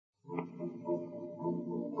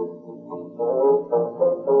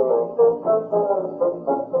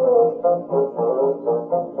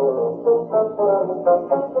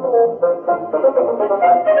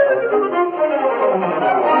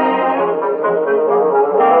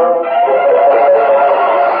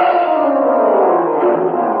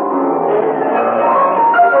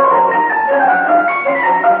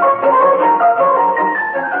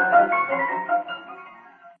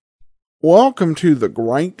Welcome to the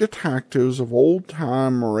Great Detectives of Old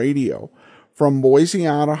Time Radio. From Boise,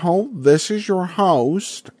 Idaho, this is your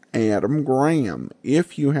host, Adam Graham.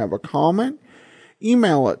 If you have a comment,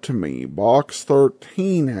 email it to me,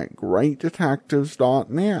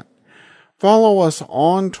 box13@greatdetectives.net. Follow us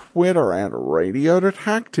on Twitter at Radio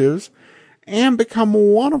Detectives, and become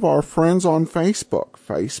one of our friends on Facebook,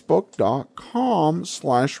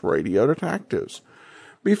 facebook.com/Radio Detectives.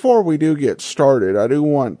 Before we do get started, I do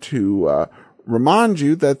want to remind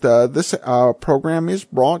you that this program is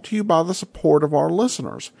brought to you by the support of our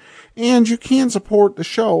listeners. And you can support the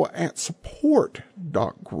show at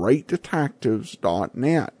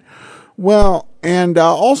support.greatdetectives.net. Well, and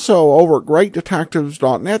also over at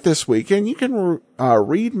greatdetectives.net this weekend, you can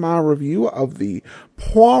read my review of the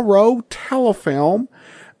Poirot telefilm,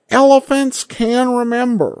 Elephants Can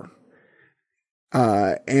Remember.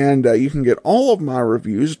 And you can get all of my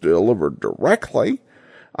reviews delivered directly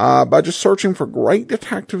by just searching for Great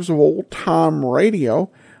Detectives of Old Time Radio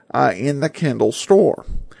in the Kindle store.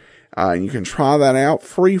 You can try that out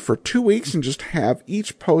free for 2 weeks and just have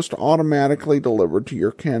each post automatically delivered to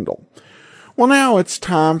your Kindle. Well, now it's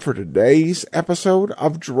time for today's episode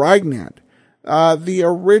of Dragnet. The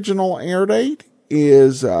original air date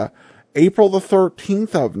is April the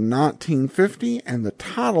 13th of 1950, and the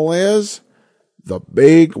title is The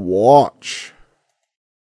Big Watch.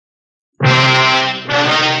 The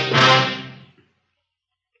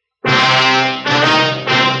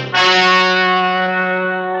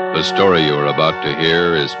story you are about to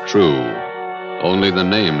hear is true. Only the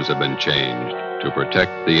names have been changed to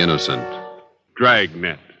protect the innocent.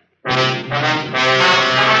 Dragnet.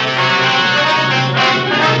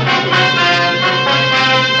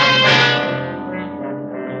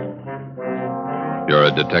 You're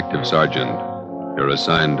a detective sergeant. You're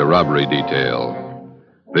assigned to robbery detail.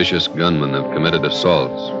 Vicious gunmen have committed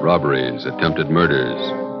assaults, robberies, attempted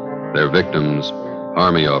murders. Their victims,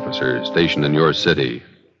 Army officers stationed in your city.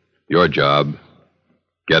 Your job,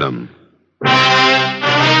 get them.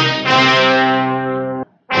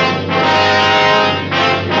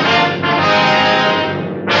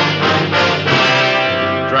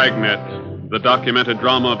 Dragnet, the documented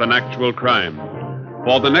drama of an actual crime.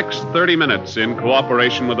 For the next 30 minutes, in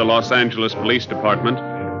cooperation with the Los Angeles Police Department,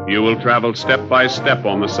 you will travel step by step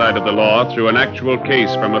on the side of the law through an actual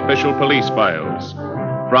case from official police files.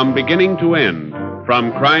 From beginning to end,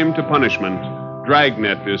 from crime to punishment,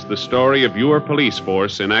 Dragnet is the story of your police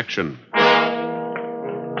force in action.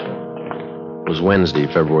 It was Wednesday,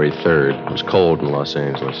 February 3rd. It was cold in Los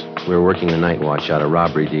Angeles. We were working the night watch out of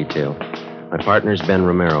robbery detail. My partner's Ben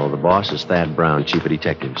Romero. The boss is Thad Brown, chief of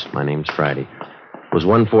detectives. My name's Friday. It was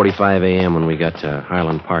 1:45 a.m. when we got to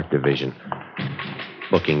Highland Park Division.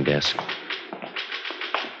 Booking desk.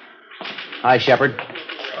 Hi, Shepard.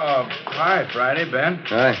 Hi, Friday, Ben.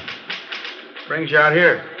 Hi. Brings you out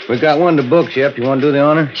here. We got one to book, Shep. You want to do the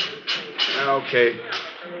honor? Okay.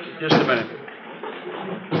 Just a minute.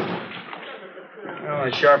 Well,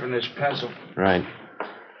 I sharpen this pencil. Right.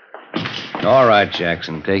 All right,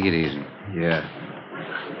 Jackson. Take it easy. Yeah.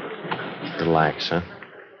 Relax, huh?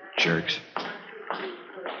 Jerks.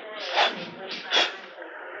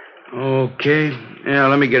 Okay. Yeah,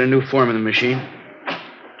 let me get a new form in the machine.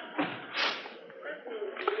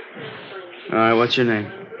 All right, what's your name?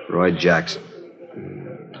 Roy Jackson.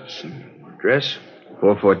 Address?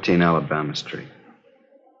 414 Alabama Street.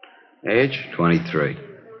 Age? 23.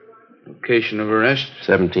 Location of arrest?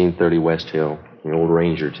 1730 West Hill, the old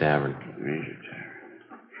Ranger Tavern. Ranger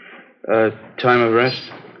Tavern. Time of arrest?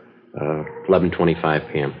 11:25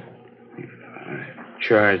 p.m.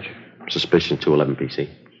 Charge? Suspicion 211 PC.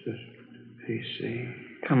 PC.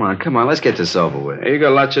 Come on. Let's get this over with. Hey, you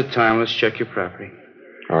got lots of time. Let's check your property.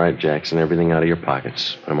 All right, Jackson, everything out of your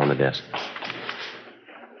pockets. Put them on the desk.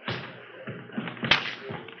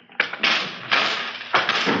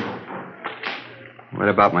 What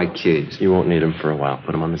about my kids? You won't need them for a while.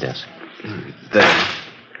 Put them on the desk. There.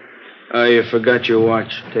 Oh, you forgot your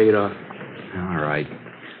watch. Take it off. All right.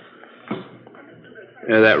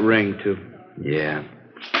 Yeah, that ring, too. Yeah.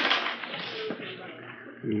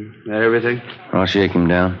 That everything? I'll shake him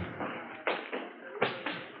down.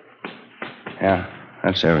 Yeah,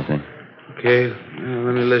 that's everything. Okay,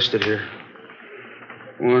 let me list it here.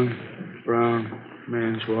 1 brown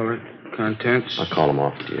man's wallet. Contents? I'll call them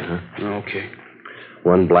off to you, huh? Okay.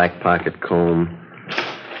 1 black pocket comb.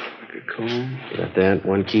 Pocket comb. Got that.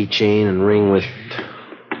 1 keychain and ring with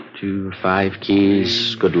 5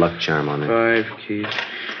 keys. Good luck charm on it. 5 keys.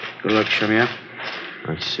 Good luck charm, yeah.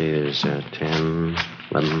 Let's see, there's 10,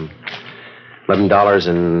 11,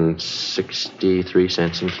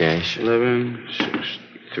 $11.63 in cash.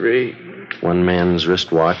 11.63. One man's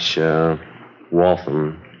wristwatch,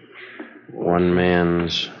 Waltham. One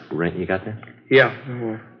man's ring. You got that?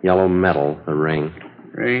 Yeah. Yellow metal, the ring.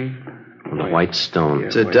 Ring. And the white stone.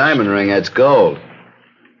 It's a diamond ring. That's gold.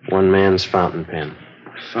 One man's fountain pen.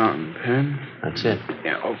 Fountain pen. That's it.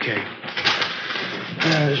 Yeah, okay.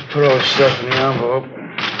 Just put all the stuff in the envelope.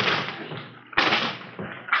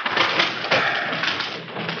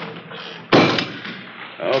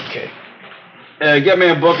 Okay. Get me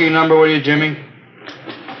a booking number, will you, Jimmy?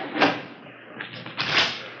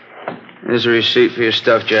 Here's a receipt for your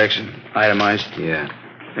stuff, Jackson. Itemized. Yeah.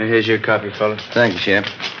 And here's your copy, fella. Thank you, Shep.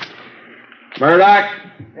 Murdoch,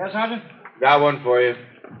 Yes, Sergeant? got one for you.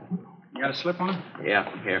 You got a slip on? Yeah,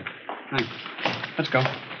 here. Thanks. Let's go.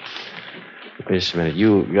 Wait a minute.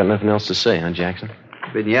 You got nothing else to say, huh, Jackson?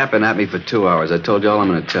 Been yapping at me for 2 hours. I told you all I'm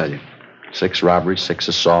going to tell you. 6 robberies, 6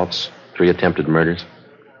 assaults, 3 attempted murders.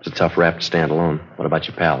 It's a tough rap to stand alone. What about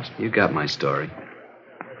your pals? You got my story.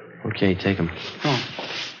 Okay, take them.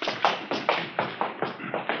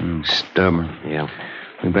 Stubborn. Yeah.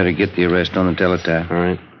 We better get the arrest on the teletype. All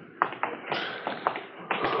right.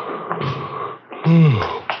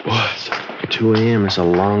 What? 2 a.m. It's a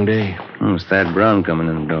long day. It's Thad Brown coming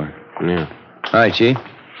in the door. Yeah. Hi, Chief.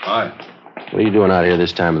 Hi. What are you doing out here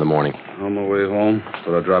this time of the morning? On my way home,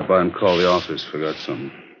 thought I'd drop by and call the office. Forgot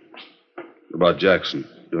something. About Jackson.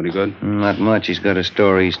 Do any good? Not much. He's got a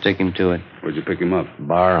story. Stick him to it. Where'd you pick him up?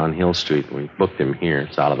 Bar on Hill Street. We booked him here.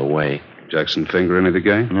 It's out of the way. Jackson finger any of the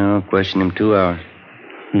gang? No, question him 2 hours.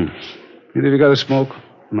 Either of you got a smoke?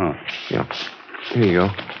 No. Yeah. Here you go.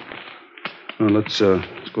 Well, let's go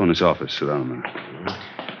in this office. Sit down a minute.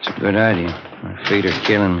 It's a good idea. My feet are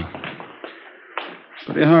killing me.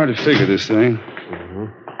 Pretty hard to figure this thing.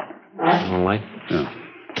 All right. Yeah.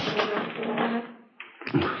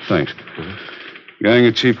 Thanks. Gang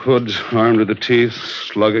of cheap hoods, armed to the teeth,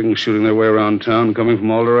 slugging, shooting their way around town, coming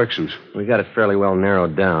from all directions. We got it fairly well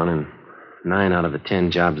narrowed down, and 9 out of the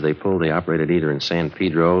 10 jobs they pulled, they operated either in San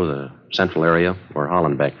Pedro, the central area, or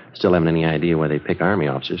Hollenbeck. Still haven't any idea why they pick Army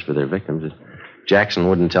officers for their victims. Jackson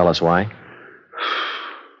wouldn't tell us why.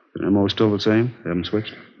 The MO still the same? They haven't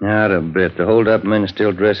switched? Not a bit. The hold-up men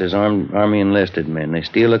still dress as Army enlisted men. They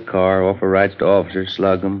steal a car, offer rights to officers,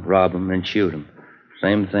 slug them, rob them, and shoot them.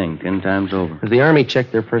 Same thing, 10 times over. Has the Army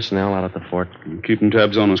checked their personnel out at the fort? Keeping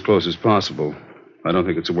tabs on as close as possible. I don't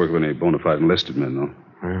think it's the work of any bona fide enlisted men, though.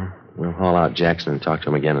 We'll haul out Jackson and talk to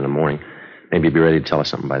him again in the morning. Maybe he'll be ready to tell us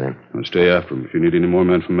something by then. I'll stay after him. If you need any more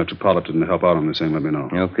men from Metropolitan to help out on this thing, let me know.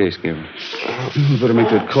 Okay, Skipper. You better make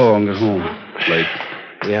that call and get home. Late.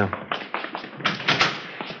 Yeah.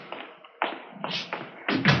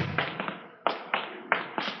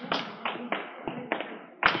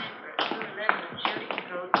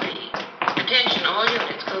 Attention, all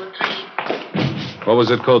units, code 3. What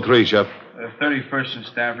was it, code 3, Shep? 31st and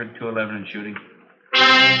Stafford, 211 and shooting.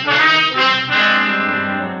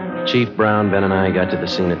 Chief Brown, Ben, and I got to the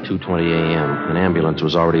scene at 2:20 a.m. An ambulance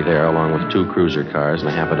was already there, along with 2 cruiser cars and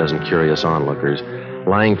a half a dozen curious onlookers.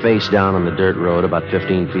 Lying face down on the dirt road about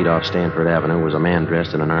 15 feet off Stanford Avenue was a man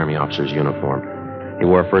dressed in an Army officer's uniform. He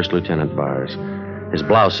wore first lieutenant bars. His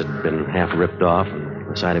blouse had been half ripped off, and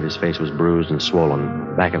the side of his face was bruised and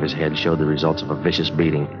swollen. The back of his head showed the results of a vicious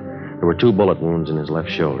beating. There were 2 bullet wounds in his left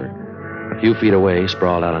shoulder. A few feet away,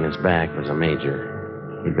 sprawled out on his back, was a major.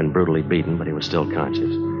 He'd been brutally beaten, but he was still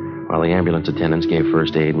conscious. While the ambulance attendants gave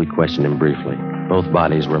first aid, we questioned him briefly. Both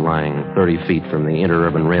bodies were lying 30 feet from the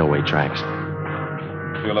interurban railway tracks.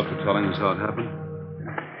 Feel up to telling us how it happened?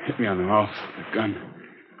 Hit me on the mouth with a gun.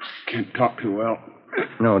 Can't talk too well.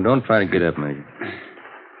 No, don't try to get up, Major.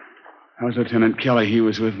 How's Lieutenant Kelly? He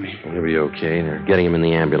was with me. He'll be okay. They're getting him in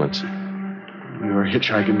the ambulance. We were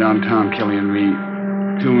hitchhiking downtown, Kelly and me.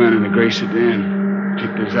 2 men in a gray sedan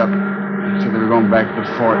picked us up. Said they were going back to the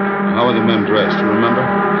fort. How were the men dressed? Do you remember?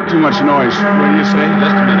 Too much noise. What do you say?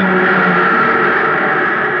 Just a minute.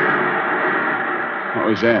 What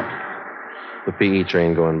was that? The PE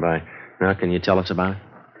train going by. Now, can you tell us about it?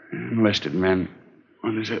 Enlisted men.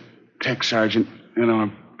 One is a tech sergeant, and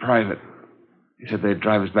a private. He said they'd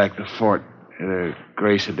drive us back to the fort in a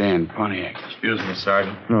gray sedan, Pontiac. Excuse me,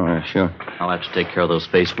 Sergeant. Oh, sure. I'll have to take care of those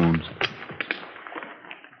face wounds.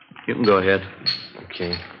 You can go ahead.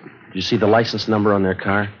 Okay. Did you see the license number on their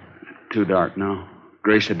car? Too dark, no.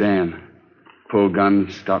 Gray sedan. Pulled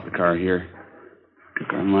guns, stopped the car here.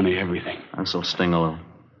 Took our money, everything. This'll sting a little.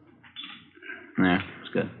 Yeah, it's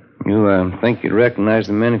good. You think you'd recognize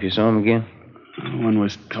the men if you saw them again? One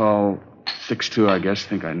was tall, 6'2", I guess.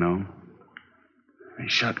 Think I know. They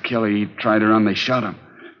shot Kelly. He tried to run. They shot him.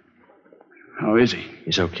 How is he?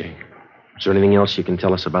 He's okay. Is there anything else you can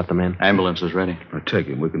tell us about the men? Ambulance is ready. Now, take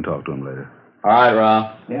him. We can talk to him later. All right,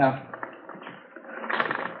 Rob. Yeah.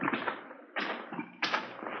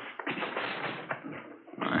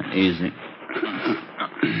 All right, easy.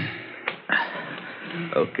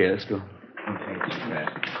 Okay, let's go.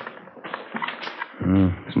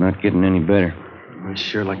 It's not getting any better. They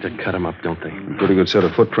sure like to cut him up, don't they? Pretty good set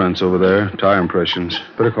of footprints over there. Tire impressions.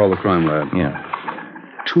 Better call the crime lab.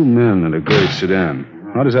 Yeah. 2 men in a gray sedan.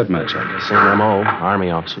 How does that match up? Same M.O., Army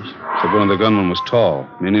officers. So one of the gunmen was tall.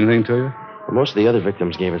 Mean anything to you? Well, most of the other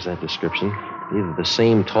victims gave us that description. Either the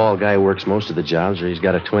same tall guy works most of the jobs, or he's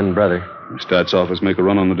got a twin brother. The stats office make a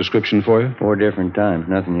run on the description for you? 4 different times.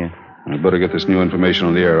 Nothing yet. I better get this new information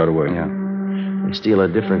on the air right away. Yeah. They steal a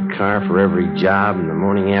different car for every job, and the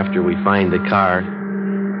morning after we find the car,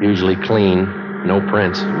 usually clean, no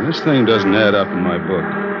prints. This thing doesn't add up in my book.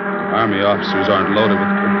 Army officers aren't loaded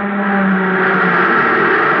with...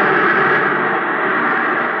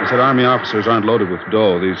 I said Army officers aren't loaded with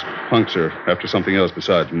dough. These punks are after something else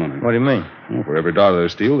besides money. What do you mean? Well, for every dollar they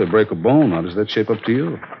steal, they break a bone. How does that shape up to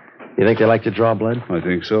you? You think they like to draw blood? I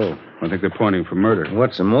think so. I think they're pointing for murder.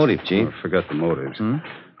 What's the motive, Chief? Oh, forget the motives. I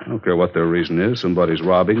don't care what their reason is. Somebody's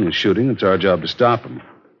robbing and shooting. It's our job to stop them.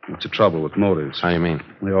 What's the trouble with motives? How do you mean?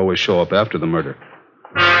 They always show up after the murder.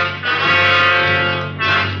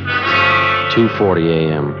 2:40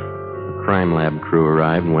 a.m. The crime lab crew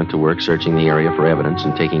arrived and went to work searching the area for evidence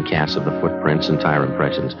and taking casts of the footprints and tire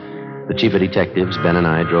impressions. The chief of detectives, Ben, and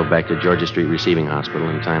I drove back to Georgia Street Receiving Hospital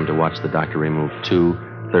in time to watch the doctor remove 2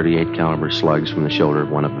 .38 caliber slugs from the shoulder of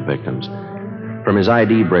one of the victims. From his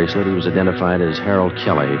ID bracelet, he was identified as Harold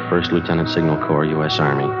Kelly, 1st Lieutenant Signal Corps, U.S.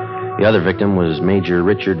 Army. The other victim was Major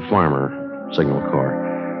Richard Farmer, Signal Corps.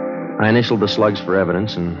 I initialed the slugs for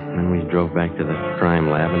evidence, and then we drove back to the crime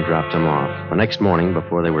lab and dropped them off. The next morning,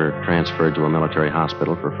 before they were transferred to a military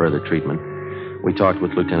hospital for further treatment, we talked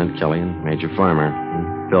with Lieutenant Kelly and Major Farmer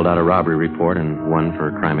and filled out a robbery report and one for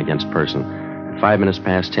a crime against person. At 5 minutes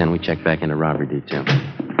past 10, we checked back into robbery detail.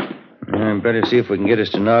 Better see if we can get a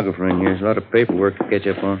stenographer in here. There's a lot of paperwork to catch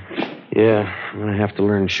up on. Yeah, I'm going to have to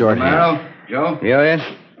learn shorthand. Romero, Joe? Yeah?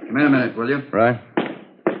 Come in a minute, will you? Right.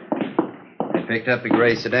 They picked up the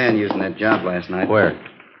gray sedan using that job last night. Where?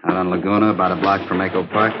 Out on Laguna, about a block from Echo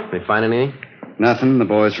Park. They find anything? Nothing. The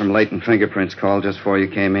boys from Leighton Fingerprints called just before you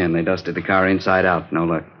came in. They dusted the car inside out. No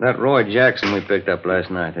luck. That Roy Jackson we picked up last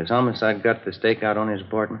night. Has homicide got the stakeout on his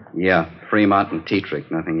apartment? Yeah, Fremont and Tetrick.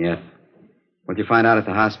 Nothing yet. What'd you find out at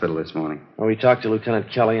the hospital this morning? Well, we talked to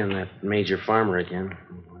Lieutenant Kelly and that Major Farmer again.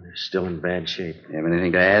 They're still in bad shape. You have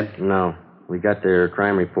anything to add? No. We got their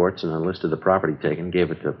crime reports and a list of the property taken,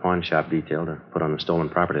 gave it to pawn shop detail to put on the stolen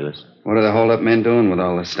property list. What are the hold-up men doing with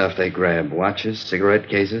all the stuff they grabbed? Watches, cigarette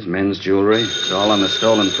cases, men's jewelry? It's all on the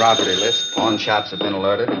stolen property list. Pawn shops have been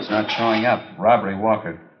alerted. It's not showing up. Robbery,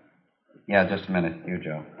 Walker. Yeah, just a minute. You,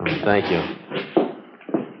 Joe. Oh, thank you.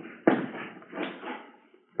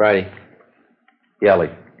 Friday. Yeah, Lee.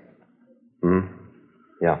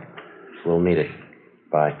 Yeah. We'll meet it.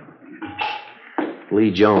 Bye.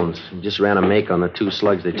 Lee Jones. He just ran a make on the 2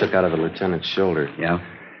 slugs they took out of the lieutenant's shoulder. Yeah?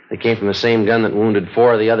 They came from the same gun that wounded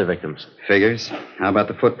 4 of the other victims. Figures. How about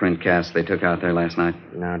the footprint cast they took out there last night?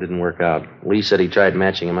 No, it didn't work out. Lee said he tried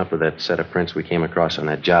matching him up with that set of prints we came across on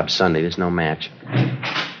that job Sunday. There's no match.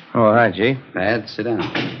 Oh, hi, G. Bad. Sit down.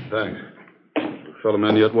 Thanks. Fellow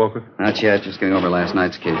man yet, Walker? Not yet. Just going over last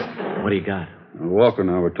night's case. What do you got? Walker and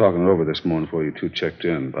I were talking it over this morning before you 2 checked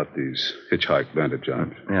in about these hitchhike bandit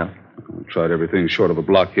jobs. Yeah. We tried everything short of a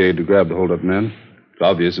blockade to grab the hold-up men. It's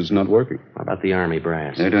obvious it's not working. How about the Army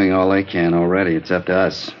brass? They're doing all they can already. It's up to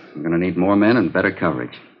us. We're going to need more men and better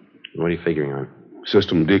coverage. What are you figuring on?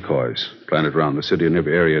 System decoys planted around the city and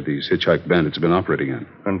every area these hitchhike bandits have been operating in.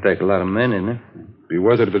 Gonna take a lot of men, isn't it? Be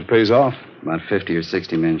worth it if it pays off. About 50 or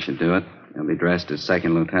 60 men should do it. They'll be dressed as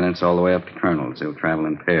second lieutenants all the way up to colonels. They'll travel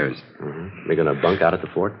in pairs. Mm-hmm. They're going to bunk out at the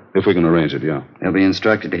fort? If we can arrange it, yeah. They'll be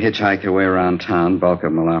instructed to hitchhike their way around town. Bulk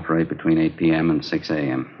of them will operate between 8 p.m. and 6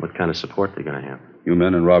 a.m. What kind of support are they going to have? You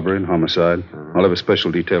men in robbery and homicide. I'll have a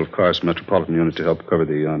special detail of cars from Metropolitan Unit to help cover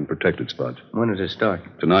the unprotected spots. When does it start?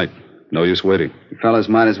 Tonight. No use waiting. You fellas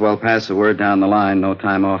might as well pass the word down the line. No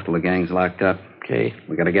time off till the gang's locked up. Okay.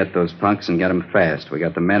 We got to get those punks and get them fast. We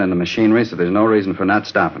got the men and the machinery, so there's no reason for not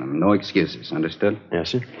stopping them. No excuses. Understood? Yes,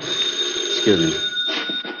 sir. Excuse me.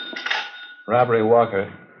 Robbery,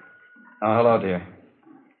 Walker. Oh, hello, dear.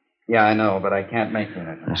 Yeah, I know, but I can't make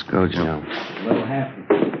that. Let's go, Joe. A little happy.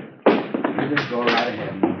 You just go right ahead,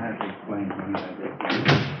 and I'll have to explain things I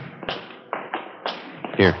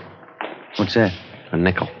did. Here. What's that? A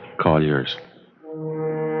nickel. Call yours.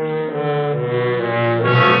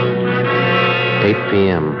 8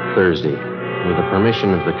 p.m., Thursday. With the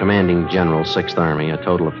permission of the commanding general, 6th Army, a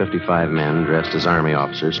total of 55 men dressed as Army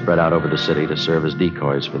officers spread out over the city to serve as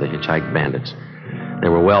decoys for the hitchhiked bandits. They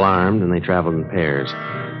were well armed, and they traveled in pairs.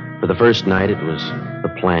 For the first night, it was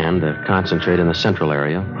the plan to concentrate in the central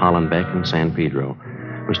area, Hollenbeck and San Pedro.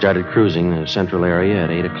 We started cruising the central area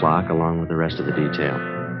at 8 o'clock along with the rest of the detail.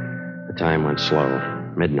 The time went slow.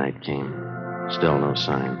 Midnight came. Still no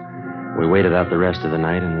sign. We waited out the rest of the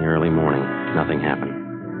night and the early morning. Nothing happened.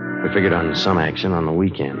 We figured on some action on the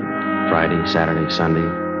weekend. Friday, Saturday, Sunday,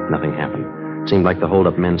 nothing happened. Seemed like the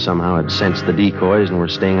hold-up men somehow had sensed the decoys and were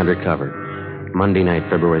staying under cover. Monday night,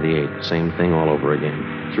 February the 8th, same thing all over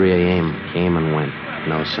again. 3 a.m. came and went.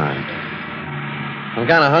 No sign. I'm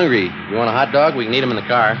kind of hungry. You want a hot dog? We can eat them in the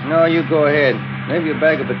car. No, you go ahead. Maybe a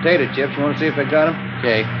bag of potato chips. You want to see if they got them?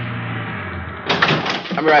 Okay.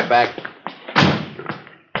 I'll be right back.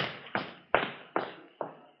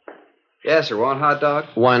 Yes, sir. Want hot dog?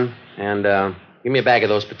 One. And give me a bag of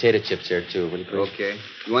those potato chips there, too, will you please? Okay.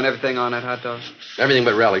 You want everything on that hot dog? Everything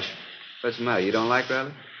but relish. What's the matter? You don't like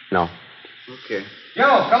relish? No. Okay.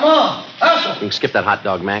 Joe, come on. Hustle. You can skip that hot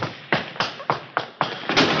dog, Mac.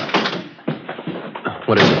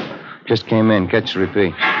 What is it? Just came in. Catch the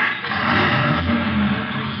repeat.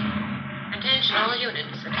 Attention all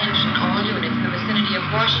units. Attention all units in the vicinity of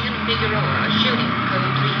Washington, Figueroa. A shooting.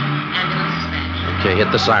 Code 3. Ambulance dispatch. Okay,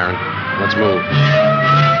 hit the siren. Let's move.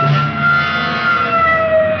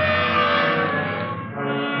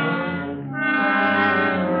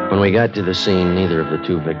 When we got to the scene, neither of the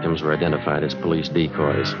two victims were identified as police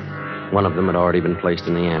decoys. One of them had already been placed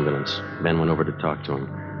in the ambulance. Ben went over to talk to him.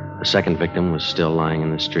 The second victim was still lying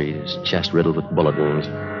in the street, his chest riddled with bullet wounds.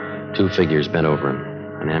 Two figures bent over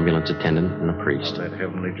him, an ambulance attendant and a priest. That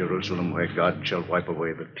heavenly Jerusalem where God shall wipe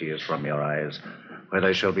away the tears from your eyes, where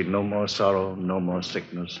there shall be no more sorrow, no more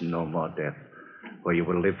sickness, no more death, where you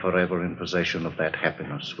will live forever in possession of that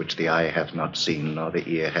happiness which the eye hath not seen nor the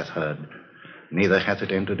ear hath heard, neither hath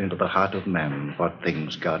it entered into the heart of man what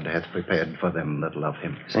things God hath prepared for them that love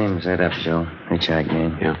him. Same set up, Joe. Hitchhike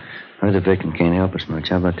name. Yeah. Well, the victim can't help us much.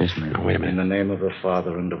 How about this man? Oh, wait a minute. In the name of the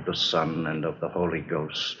Father, and of the Son, and of the Holy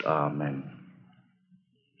Ghost. Amen.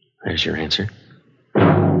 There's your answer.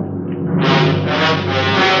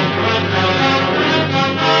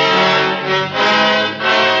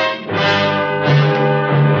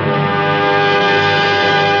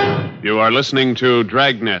 You are listening to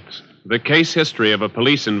Dragnet, the case history of a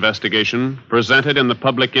police investigation presented in the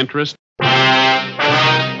public interest.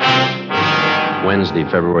 Wednesday,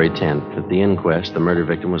 February 10th. At the inquest, the murder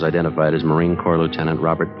victim was identified as Marine Corps Lieutenant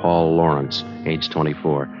Robert Paul Lawrence, age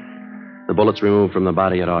 24. The bullets removed from the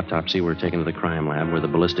body at autopsy were taken to the crime lab where the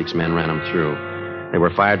ballistics men ran them through. They were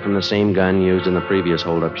fired from the same gun used in the previous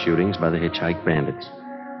hold-up shootings by the hitchhike bandits.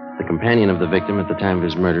 The companion of the victim at the time of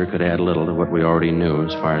his murder could add little to what we already knew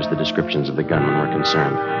as far as the descriptions of the gunmen were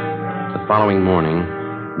concerned. The following morning,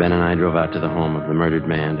 Ben and I drove out to the home of the murdered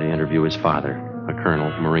man to interview his father, a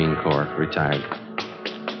colonel, Marine Corps, retired.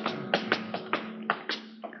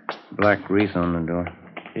 Black wreath on the door.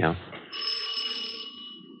 Yeah.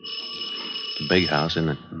 It's a big house, isn't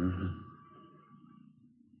it? Mm-hmm.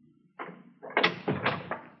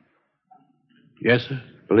 Yes, sir?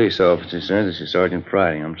 Police officer, sir. This is Sergeant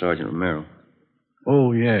Friday. I'm Sergeant Romero.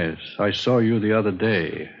 Oh, yes. I saw you the other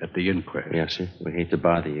day at the inquest. Yes, sir. We hate to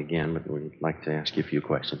bother you again, but we'd like to ask you a few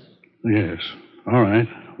questions. Yes. All right.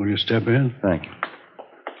 Will you step in? Thank you.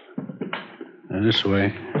 This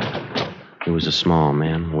way. He was a small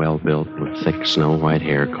man, well-built, with thick snow-white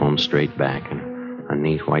hair combed straight back and a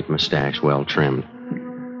neat white mustache well-trimmed.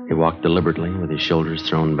 He walked deliberately with his shoulders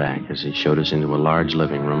thrown back as he showed us into a large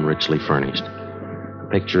living room richly furnished. A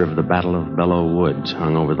picture of the Battle of Belleau Woods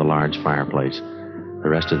hung over the large fireplace. The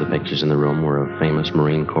rest of the pictures in the room were of famous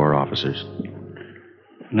Marine Corps officers.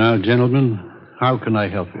 Now, gentlemen, how can I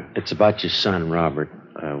help you? It's about your son, Robert.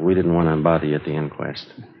 We didn't want to bother you at the inquest.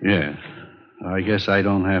 Yes. I guess I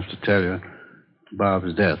don't have to tell you.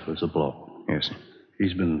 Bob's death was a blow. Yes, sir.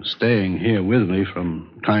 He's been staying here with me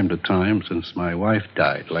from time to time since my wife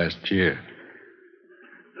died last year.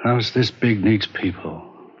 House this big needs people.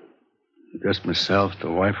 Just myself, the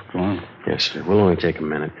wife gone. Yes, sir. We'll only take a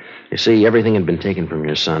minute. You see, everything had been taken from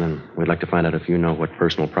your son, and we'd like to find out if you know what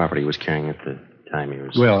personal property he was carrying at the time he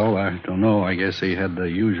was... Well, I don't know. I guess he had the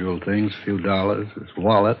usual things, a few dollars, his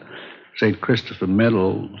wallet, St. Christopher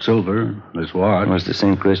medal, silver, his watch. Was the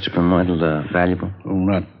St. Christopher medal valuable? Oh,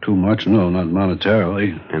 not too much, no, not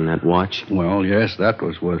monetarily. And that watch? Well, yes, that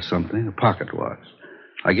was worth something, a pocket watch.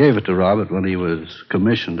 I gave it to Robert when he was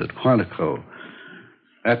commissioned at Quantico.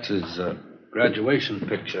 That's his graduation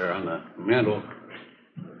picture on the mantel.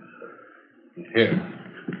 Here.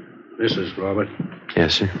 This is Robert.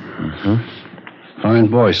 Yes, sir. Fine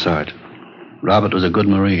boy, Sergeant. Robert was a good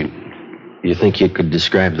Marine. You think you could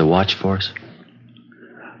describe the watch for us?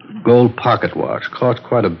 Gold pocket watch. Cost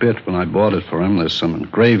quite a bit when I bought it for him. There's some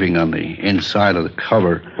engraving on the inside of the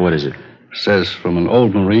cover. What is it? Says from an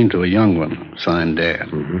old Marine to a young one. Signed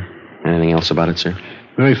Dan. Anything else about it, sir?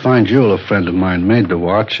 Very fine jeweler friend of mine made the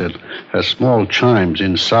watch. It has small chimes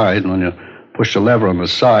inside, and when you push the lever on the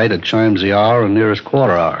side, it chimes the hour and nearest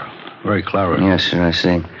quarter hour. Very clever. Yes, sir, I see.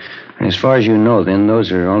 And as far as you know, then,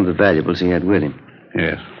 those are all the valuables he had with him.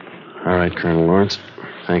 Yes. All right, Colonel Lawrence.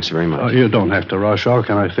 Thanks very much. You don't have to rush off.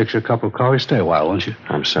 Can I fix you a cup of coffee? Stay a while, won't you?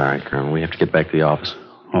 I'm sorry, Colonel. We have to get back to the office.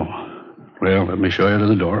 Oh. Well, let me show you to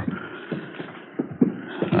the door.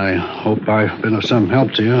 I hope I've been of some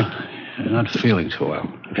help to you. You're not feeling too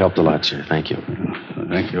well. You've helped a lot, sir. Thank you.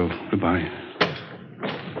 Thank you. Goodbye.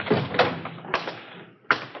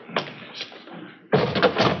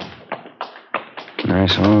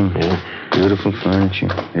 Nice home. Yeah. Beautiful furniture.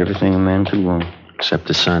 Everything a man could want. Except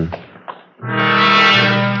the sun.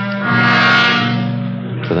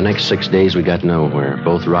 For the next 6 days, we got nowhere.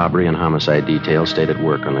 Both robbery and homicide details stayed at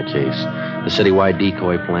work on the case. The citywide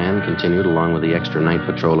decoy plan continued along with the extra night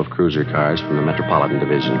patrol of cruiser cars from the Metropolitan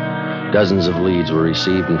Division. Dozens of leads were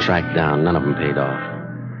received and tracked down. None of them paid off.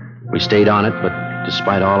 We stayed on it, but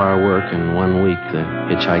despite all our work, in 1 week, the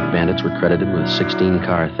hitchhike bandits were credited with 16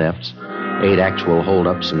 car thefts, 8 actual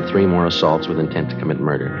holdups, and 3 more assaults with intent to commit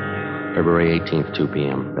murder. February 18th, 2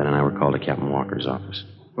 p.m. Ben and I were called to Captain Walker's office.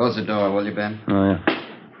 Close the door, will you, Ben? Oh, yeah.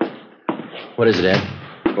 What is it, Ed?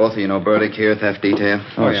 Both of you know Burdick here, theft detail?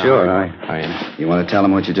 Oh, yeah, sure. Hi. You want to tell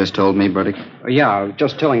him what you just told me, Burdick? Yeah, I was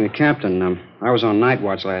just telling the captain. I was on night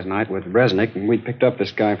watch last night with Resnick, and we picked up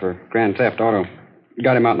this guy for grand theft auto.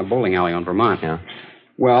 Got him out in a bowling alley on Vermont. Yeah.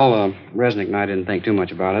 Well, Resnick and I didn't think too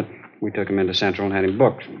much about it. We took him into Central and had him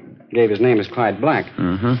booked. Gave his name as Clyde Black.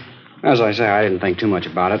 As I say, I didn't think too much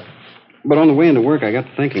about it. But on the way into work, I got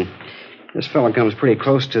to thinking. This fellow comes pretty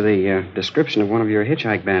close to the description of one of your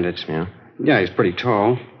hitchhike bandits. Yeah? Yeah, he's pretty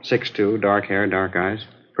tall, 6'2", dark hair, dark eyes.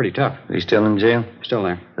 Pretty tough. He's still in jail? Still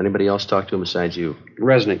there. Anybody else talk to him besides you?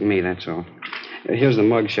 Resnick and me, that's all. Here's the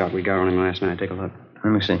mug shot we got on him last night. Take a look.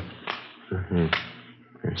 Let me see.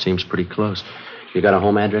 It seems pretty close. You got a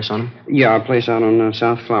home address on him? Yeah, a place out on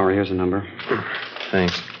South Flower. Here's the number.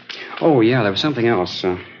 Thanks. Oh, yeah, there was something else.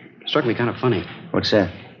 Struck me kind of funny. What's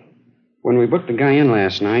that? When we booked the guy in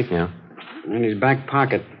last night... Yeah? In his back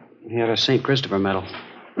pocket, he had a St. Christopher medal.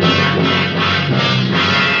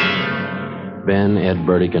 Ben, Ed,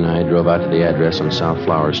 Burdick, and I drove out to the address on South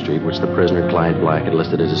Flower Street, which the prisoner Clyde Black had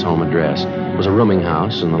listed as his home address. It was a rooming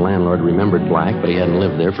house, and the landlord remembered Black, but he hadn't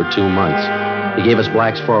lived there for 2 months. He gave us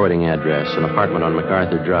Black's forwarding address, an apartment on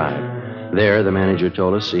MacArthur Drive. There, the manager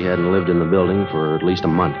told us he hadn't lived in the building for at least a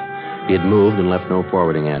month. He had moved and left no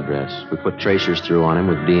forwarding address. We put tracers through on him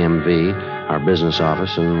with DMV, our business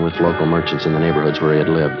office, and with local merchants in the neighborhoods where he had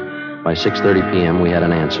lived. By 6:30 p.m., we had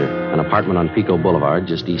an answer. An apartment on Pico Boulevard,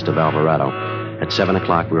 just east of Alvarado. At 7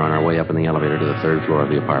 o'clock, we were on our way up in the elevator to the 3rd floor of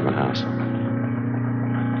the apartment house.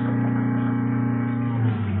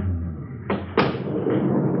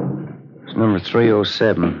 It's number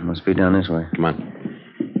 307. Must be down this way. Come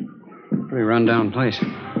on. Pretty run-down place.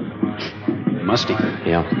 Musty.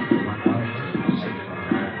 Yeah.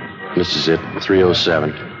 This is it,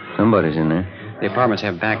 307. Somebody's in there. The apartments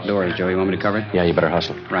have back doors, Joe. You want me to cover it? Yeah, you better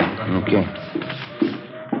hustle. Right. Okay.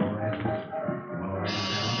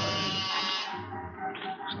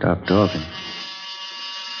 Stop talking.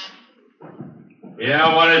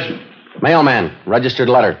 Yeah, what is it? Mailman, registered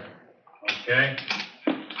letter. Okay.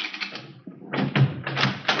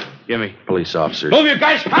 Give me. Police officers. Move you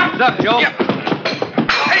guys. Hands up, Joe. Yeah.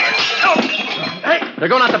 Hey, they're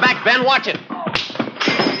going out the back, Ben. Watch it.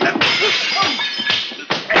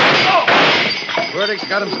 Burdick's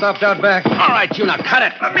got him stopped out back. All right, you now cut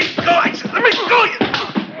it. Let me go. I said, let me go.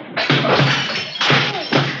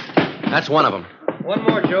 That's one of them. One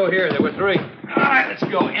more, Joe. Here, there were 3. All right, let's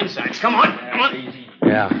go inside. Come on. Come on.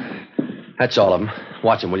 Yeah, that's all of them.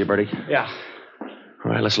 Watch them, will you, Bertie? Yeah.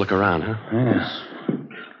 All right, let's look around, huh? Yes.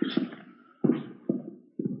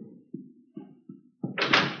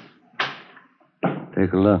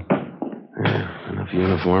 Take a look. Yeah, enough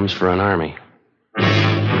uniforms for an army.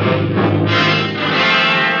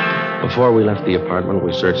 Before we left the apartment,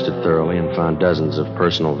 we searched it thoroughly and found dozens of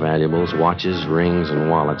personal valuables, watches, rings, and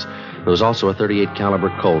wallets. There was also a .38 caliber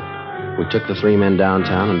Colt. We took the 3 men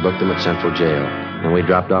downtown and booked them at Central Jail. Then we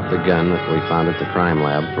dropped off the gun that we found at the crime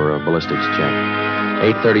lab for a ballistics check.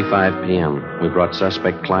 8:35 p.m. We brought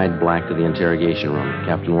suspect Clyde Black to the interrogation room.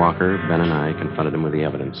 Captain Walker, Ben, and I confronted him with the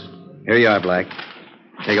evidence. Here you are, Black.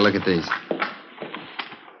 Take a look at these.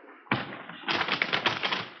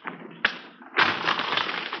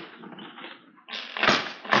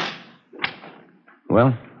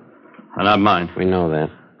 Well? They're not mine. We know that.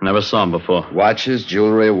 Never saw them before. Watches,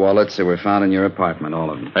 jewelry, wallets, they were found in your apartment, all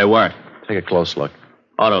of them. They weren't. Take a close look.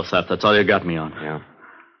 Auto theft, that's all you got me on. Yeah.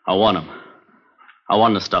 I won them. I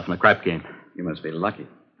won the stuff in a crap game. You must be lucky.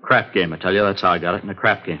 Crap game, I tell you. That's how I got it, in a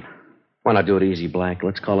crap game. Why not do it easy, Black?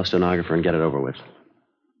 Let's call a stenographer and get it over with.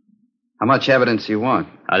 How much evidence do you want?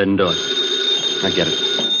 I didn't do it. I get it.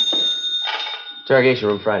 Interrogation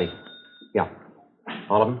room Friday. Yeah.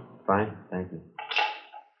 All of them? Fine, thank you.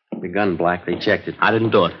 Your gun, Black. They checked it. I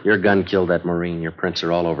didn't do it. Your gun killed that Marine. Your prints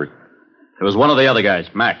are all over it. It was one of the other guys,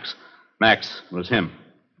 Max. Max, it was him.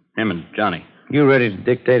 Him and Johnny. You ready to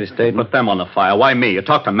dictate a statement? Put them on the file. Why me? You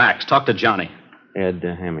talk to Max. Talk to Johnny. Ed,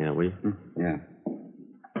 hand me that, will you? Yeah.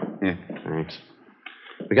 Here. Thanks.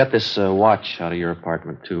 We got this watch out of your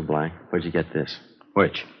apartment, too, Black. Where'd you get this?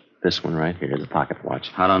 Which? This one right here, the pocket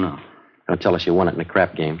watch. I don't know. Don't tell us you won it in a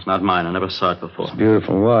crap game. It's not mine. I never saw it before. It's a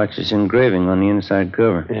beautiful watch. It's engraving on the inside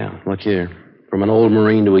cover. Yeah, look here. From an old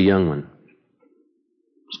Marine to a young one.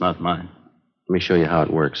 It's not mine. Let me show you how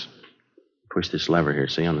it works. Push this lever here,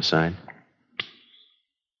 see, on the side?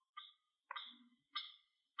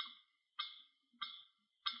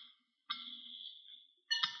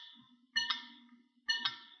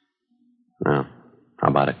 Now, how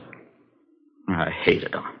about it? I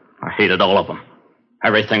hated them. I hated all of them.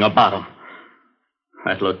 Everything about them.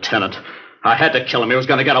 That lieutenant. I had to kill him. He was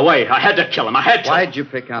going to get away. I had to kill him. I had to. Why'd you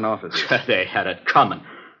pick on officers? They had it coming.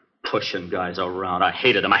 Pushing guys around. I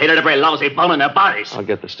hated them. I hated every lousy bone in their bodies. I'll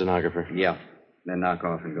get the stenographer. Yeah. Then knock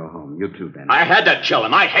off and go home. You too, Ben. I had to kill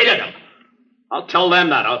him. I hated him. I'll tell them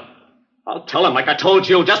that. I'll tell them like I told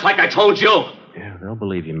you, just like I told you. Yeah, they'll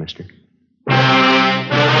believe you, mister.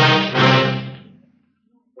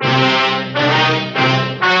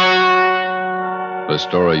 The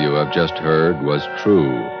story you have just heard was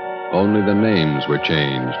true. Only the names were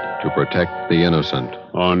changed to protect the innocent.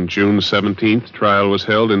 On June 17th, trial was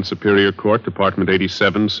held in Superior Court, Department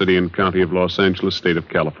 87, City and County of Los Angeles, State of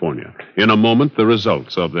California. In a moment, the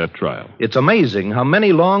results of that trial. It's amazing how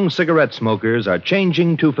many long cigarette smokers are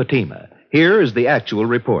changing to Fatima. Here is the actual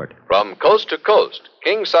report. From coast to coast,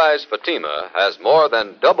 king-size Fatima has more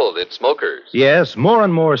than doubled its smokers. Yes, more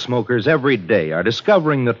and more smokers every day are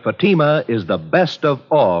discovering that Fatima is the best of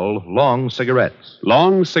all long cigarettes.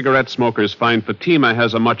 Long cigarette smokers find Fatima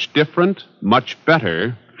has a much different, much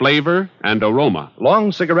better flavor and aroma.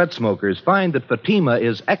 Long cigarette smokers find that Fatima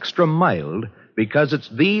is extra mild because it's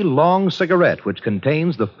the long cigarette which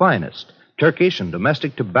contains the finest Turkish and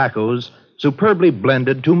domestic tobaccos superbly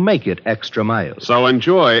blended to make it extra mild. So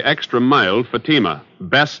enjoy extra mild Fatima,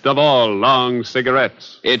 best of all long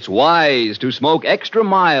cigarettes. It's wise to smoke extra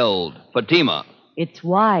mild Fatima. It's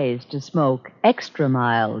wise to smoke extra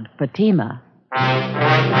mild Fatima.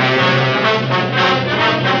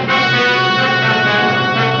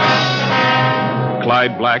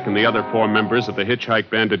 Clyde Black and the other 4 members of the Hitchhike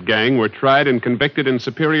Bandit gang were tried and convicted in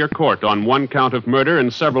Superior Court on 1 count of murder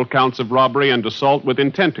and several counts of robbery and assault with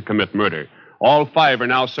intent to commit murder. All 5 are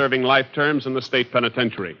now serving life terms in the state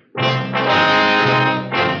penitentiary.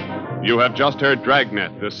 You have just heard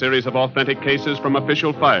Dragnet, a series of authentic cases from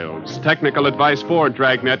official files. Technical advice for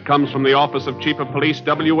Dragnet comes from the Office of Chief of Police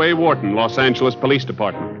W.A. Wharton, Los Angeles Police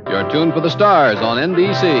Department. You're tuned for the stars on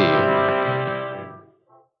NBC.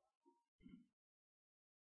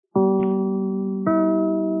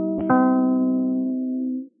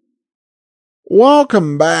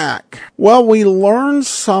 Welcome back. Well, we learned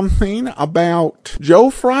something about Joe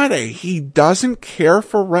Friday. He doesn't care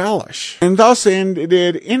for relish, and thus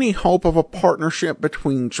ended any hope of a partnership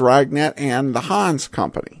between Dragnet and the Hans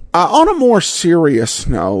Company. On a more serious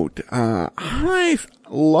note, I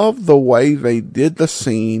love the way they did the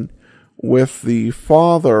scene with the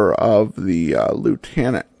father of the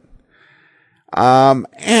lieutenant. I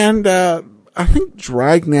think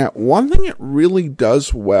Dragnet, one thing it really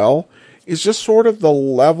does well is just sort of the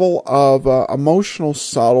level of emotional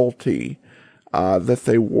subtlety that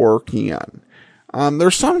they work in.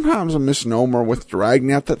 There's sometimes a misnomer with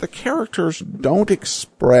Dragnet that the characters don't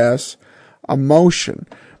express emotion,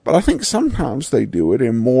 but I think sometimes they do it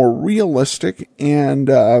in more realistic and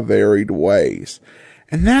varied ways.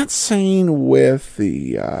 And that scene with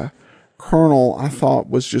the Colonel, I thought,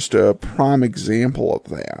 was just a prime example of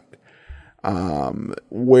that.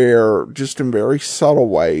 Where just in very subtle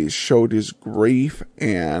ways showed his grief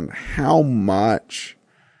and how much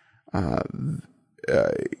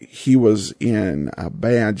he was in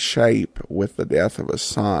bad shape with the death of his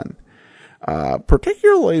son.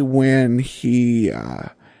 particularly when he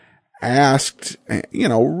asked,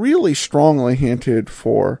 really strongly hinted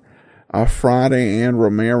for Friday and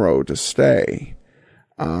Romero to stay.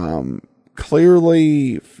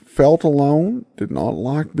 Clearly felt alone, did not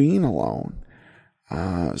like being alone.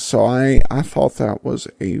 So I thought that was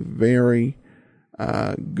a very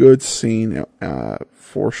good scene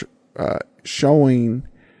for showing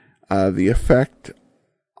the effect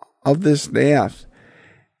of this death.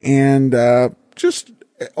 And just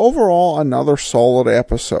overall, another solid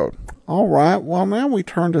episode. All right, well, now we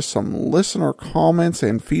turn to some listener comments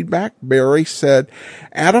and feedback. Barry said,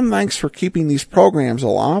 Adam, thanks for keeping these programs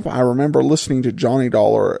alive. I remember listening to Johnny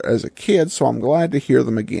Dollar as a kid, so I'm glad to hear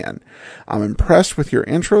them again. I'm impressed with your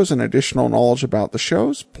intros and additional knowledge about the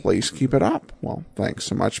shows. Please keep it up. Well, thanks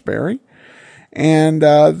so much, Barry. And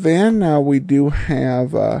then we do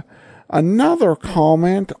have another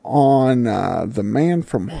comment on the man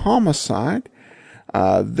from Homicide.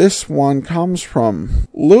 This one comes from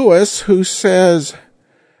Lewis, who says,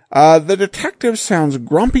 the detective sounds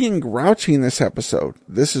grumpy and grouchy in this episode.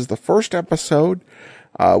 This is the first episode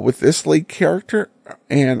with this lead character,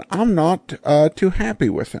 and I'm not too happy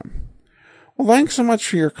with him. Well, thanks so much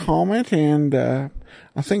for your comment, and I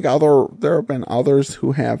think there have been others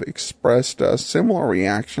who have expressed similar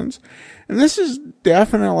reactions. And this is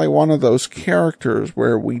definitely one of those characters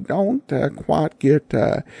where we don't quite get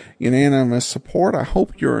unanimous support. I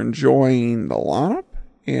hope you're enjoying the lineup,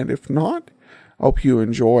 and if not, I hope you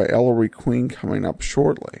enjoy Ellery Queen coming up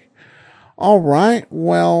shortly. All right,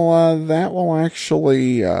 well, that will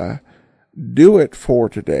actually do it for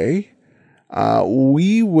today.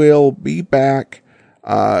 We will be back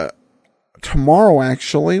tomorrow,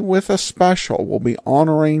 actually, with a special. We'll be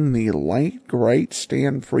honoring the late, great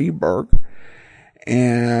Stan Freberg.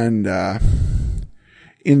 And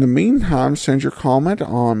in the meantime, send your comment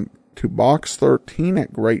on to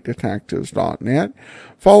box13@greatdetectives.net.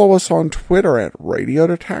 Follow us on Twitter at Radio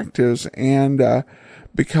Detectives, and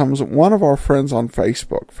becomes one of our friends on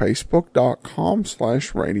Facebook,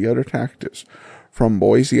 facebook.com/Radio Detectives. From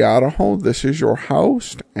Boise, Idaho, this is your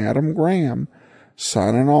host, Adam Graham,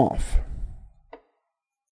 signing off.